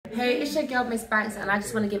Hey, it's your girl Miss Banks, and I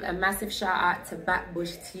just want to give a massive shout out to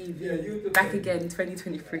Backbush TV. Back again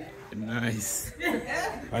 2023. Nice.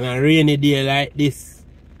 On a rainy day like this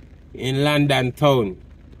in London town,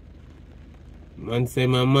 man say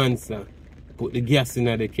my man sir, put the gas in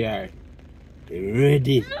the car. They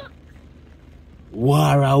ready.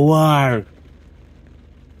 War.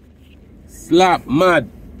 Slap mad.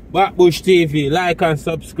 Backbush TV, like and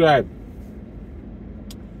subscribe.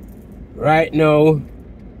 Right now,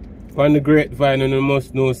 on the grapevine, and you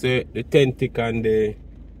must know say the Tentic and the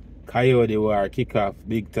Kyodi war kick off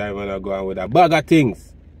big time, and I go on with a bag of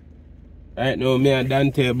things. Right now, me and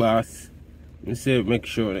Dante boss. I say make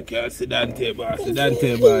sure I can see Dante boss. The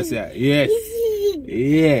Dante boss, yeah. Yes.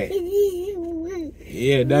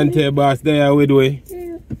 Yeah, Dante boss there with we.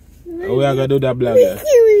 And we are gonna do that blogger.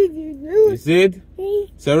 You see it?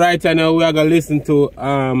 So right now we are gonna listen to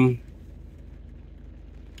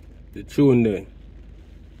the tune there.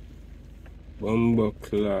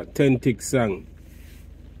 Bumbleclaw, Tentic song.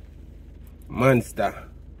 Monster.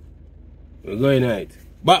 We're going at it.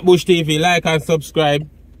 Backbush TV, like and subscribe.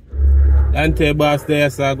 Dante boss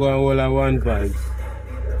there, so I go and hold on one vibes.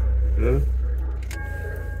 Huh?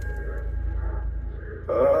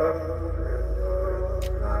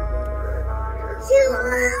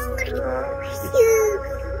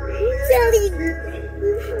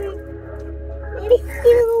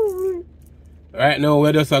 Right now,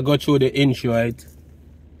 we just go through the intro, right?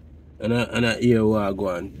 And I hear what I go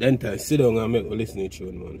on. Then sit down and make me listen to the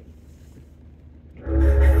tune, man.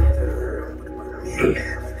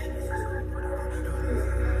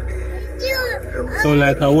 So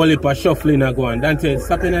like a whole heap of shuffling I go on. Dante,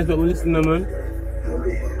 stop it, what we listen to, man.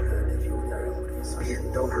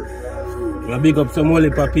 I big up some whole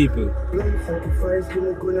heap of people.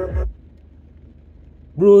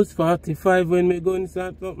 Bruce 45 when me go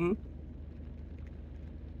inside something.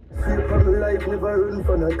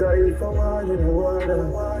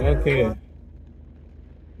 Okay.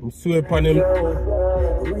 I'm swear upon him.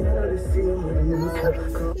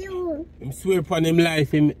 I'm swear upon him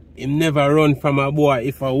life, him never run from a boy.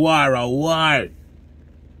 If a war.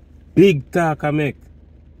 Big talk I make.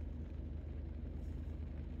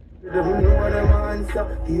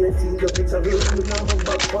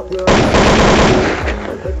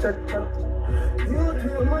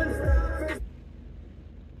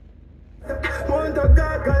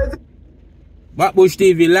 Backbush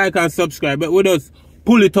TV, like and subscribe, but we just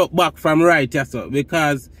pull it up back from right, yes, sir,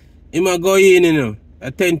 because him a go in, you know,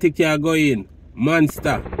 a Tentic a go in,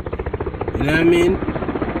 monster, you know what I mean?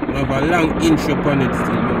 We have a long intro on it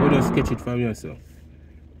still, but we just sketch it from here, so.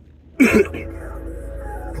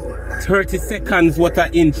 30 seconds, what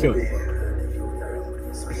an intro.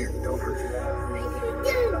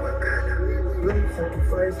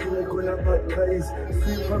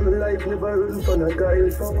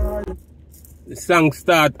 The song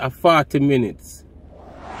start at 40 minutes.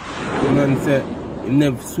 The man said he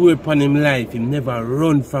never swear upon him life, he never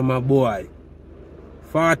run from a boy.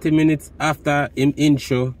 40 minutes after him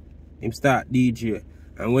intro, him start DJ.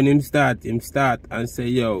 And when him start and say,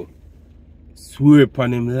 yo, swear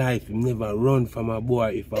upon him life, he never run from a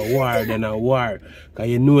boy. If a war, then a war. Cause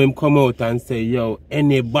you know him come out and say, yo,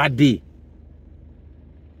 anybody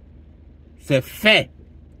say fair,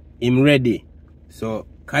 him ready. So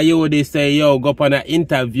Kyodi say, yo, go up on an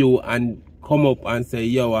interview and come up and say,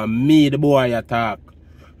 yo, I'm me the boy attack.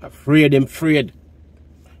 Afraid him afraid.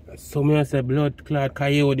 So me I say blood clot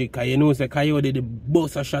Kyodi, cause you know say Kyodi the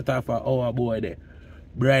boss a shot off of our boy there.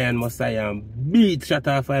 Brian Messiah beat shot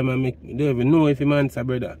off him and make you don't even know if him answer,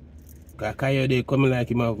 brother. Cause Kyodi coming like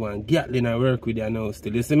him have one Gatling and work with you now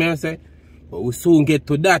still. You see me I say? But we soon get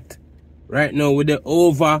to that. Right now with the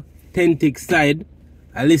over Tentic side,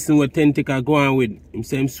 I listen what Tentic are going with. Him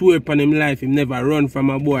say him swear upon him life, him never run from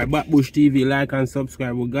a boy. Backbush TV, like and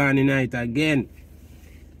subscribe. We're gone tonight again.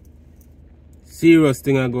 Serious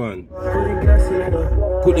thing are going.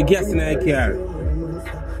 Put the gas in the car.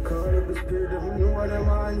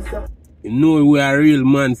 You know we are a real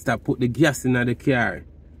monster. Put the gas in the car.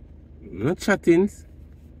 No chattings.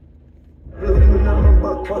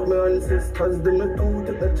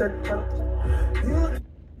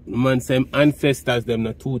 Man say him ancestors them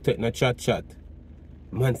not too take no chat.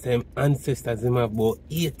 Man say him ancestors him have about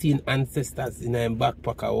 18 ancestors in him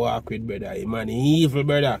backpack a walk with, brother. He man evil,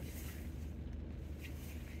 brother.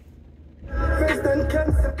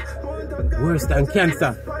 Worse than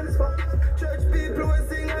cancer.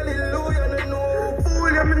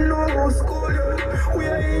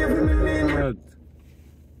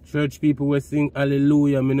 Church people will sing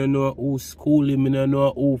hallelujah. Me no know who school him, me no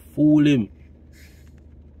know who fool him.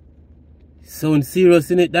 Sound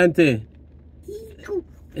serious in it, Dante?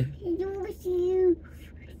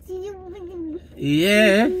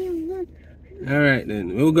 Yeah. Alright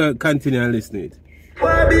then, we're gonna continue and listen to it.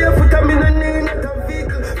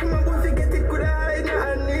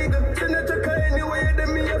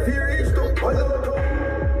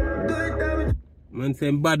 Man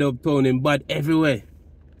saying bad uptown and bad everywhere.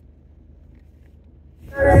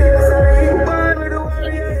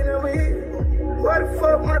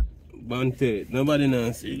 Bante, nobody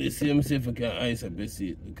knows. You see himself if I can ice up your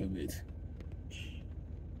seat a little bit.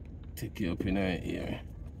 Take you up in our ear.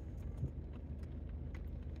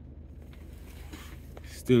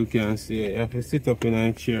 Still can't see it. You have to sit up in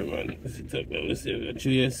a chair, man. Sit up, let me see.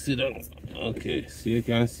 You sit down. Okay, so you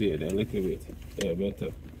can see it a little bit. Yeah,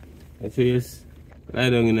 better. Actually, just lie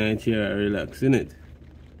down in a chair and relax, innit?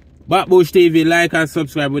 Backbush TV, like and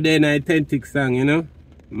subscribe. We're there in an authentic song, you know?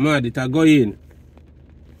 Mad, it'll go in.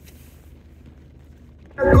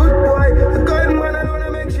 Good boy, the good man, I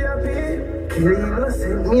wanna make you happy. Kill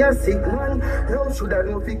innocent, me a sick man. Love should I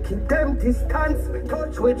know if you keep them distance.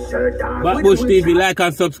 Touch with shirt down. Backbush TV, like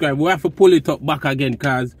and subscribe. We have to pull it up back again,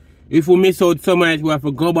 cause if we miss out some of it, we have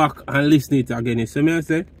to go back and listen it again. You see me I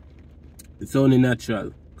say? It's only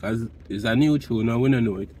natural. Cause it's a new tune and we don't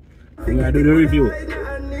know it. We gotta do the review.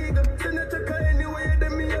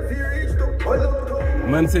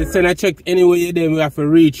 Man said send a check anywhere you there, we have to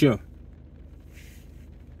reach you.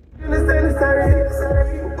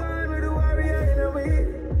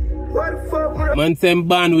 Man said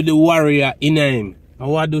born with the warrior in him. I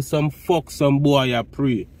want to do some fuck some boy I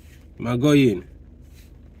pray. I go in.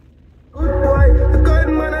 Good boy, the good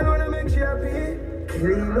man, I wanna make you happy.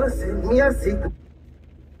 Kill innocent, me a sick.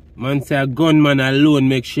 Man say a gunman alone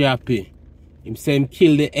make she happy. Him say him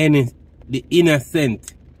kill the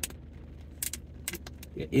innocent.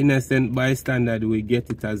 The innocent bystander we get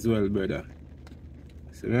it as well, brother.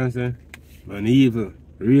 See what I'm saying? Man evil,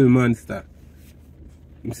 real monster.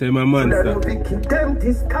 Him say my monster. Keep them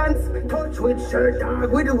distance, touch with shirt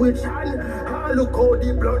dog with the witch hand. Ah, look how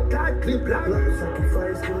the blood clot clip long.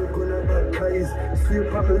 Sacrifice, gonna baptize,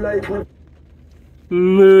 sweep up the life.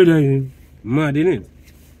 Murder him. Mad, innit?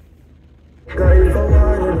 If I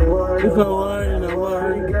war in a war,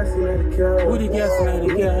 put the gas in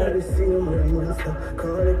the car.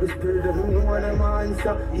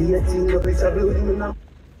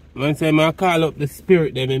 Man say I call up the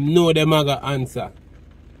spirit them, him know them I got answer.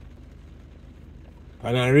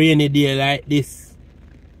 On a rainy day like this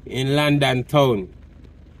in London town.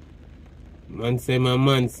 Man say my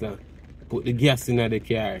monster, put the gas in the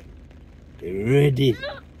car. They ready.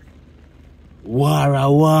 War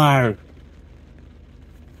a war.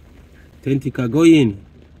 Tentica go in.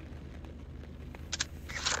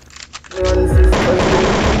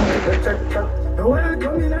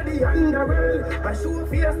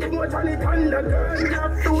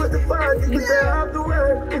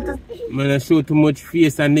 Man, I show too much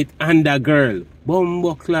face and it under girl.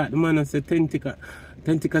 Bumbo clot, the man I say Tentica.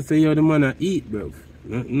 Tentica say yo the man I eat, bro.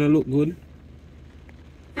 No look good.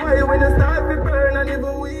 Why when you start to burn and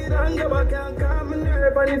even weed and grabber can calm him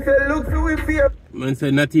nerve, and if you look through with fear. Man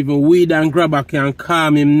said not even weed and grabber can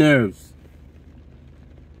calm him nerves.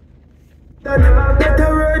 That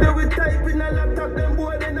better word with type in a laptop, them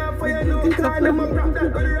boy they not fire no time, them a prop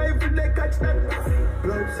that good rifle they catch that.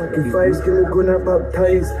 Blood sacrifice, give me gonna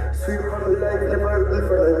baptize. Sweep on the life, never run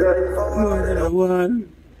for the guy. More than a war.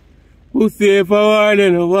 Who say for war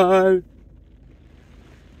than a war?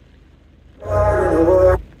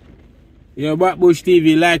 Yo, Backbush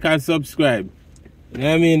TV, like and subscribe. You know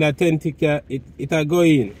what I mean? That Tentica, it'll go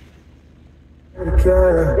in.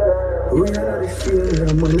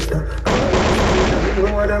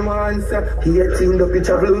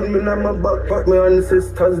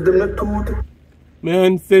 My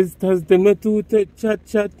ancestors, them not tooth,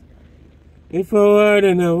 chat. If I war,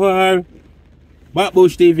 then I war.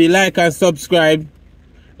 Backbush TV, like and subscribe.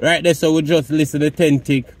 Right there, so we just listen to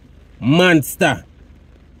Authentic Monster.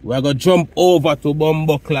 We're going to jump over to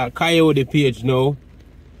Bumbuckler Kyodi page now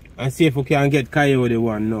and see if we can get Kyodi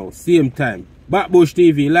one now. Same time. Backbush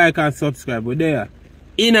TV, like and subscribe. We're there.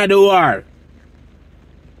 In the war.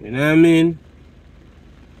 You know what I mean?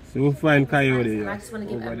 So we'll find Kyodi. And I just want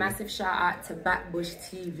to give a massive shout out to Backbush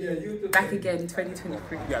TV. Back again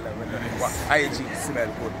 2023. IG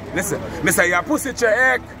smell good. Listen, Mr. Your pussy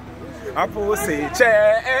check. I pussy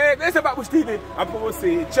check. Listen, Backbush TV. I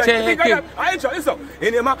pussy check. I enjoy this.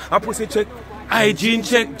 Anyway, I pussy check. Hygiene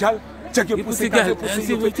check, gal. Check your pussy, girl.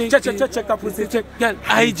 Check a pussy, check. Girl,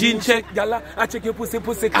 hygiene check. Girl, I check your pussy.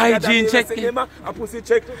 Hygiene check. A pussy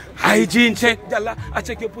check. Hygiene check. Girl, I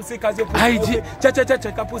check your pussy cause your pussy. Hygiene.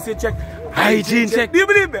 Check a pussy check. Hygiene check. Do you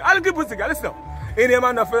believe me? I'll give pussy, girl. Listen. In a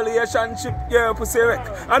man of relationship, your pussy wreck.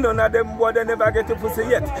 And none of them boy they never get your pussy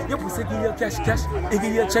yet. Your pussy give you cash, he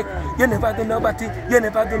give you check. You never do no body, you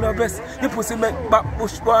never do no breast. Your pussy make back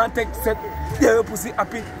push, go and take set. Your pussy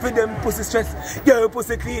happy for them pussy stress. Your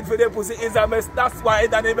pussy clean for them pussy is a mess. That's why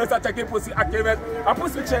the best at checking pussy accurate. A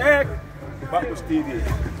pussy check. Backbush TV.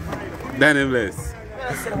 Danny Bless.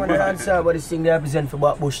 I said when I answer about this thing they represent for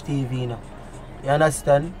Backbush TV, you know. You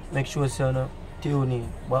understand? Make sure you know. Tune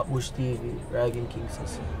in, Backbush TV, Ragging King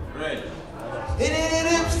says. Right.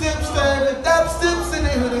 Steps in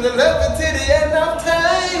the left to the end of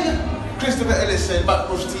time. Christopher Ellis said,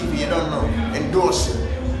 Backbush TV, you don't know. Endorse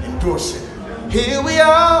it. Here we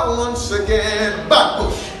are once again,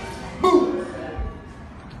 Backbush. Boom.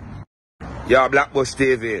 Yo, Backbush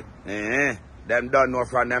TV. Them don't know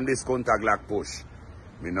from them this contact like push.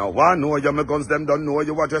 Me no one know you, my guns them don't know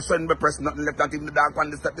you. What you send me press nothing left not in the dark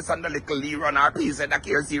one. This and the little Lee on our piece and the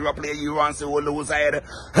care zero play you and say all lose head.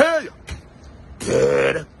 Hey,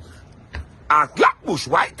 kid. A Blackbush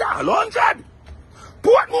White Hall 100.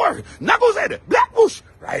 Portmore, Knuckles head, Blackbush,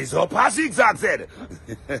 rise up a zigzag head.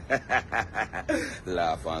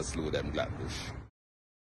 Laugh and slew them Blackbush.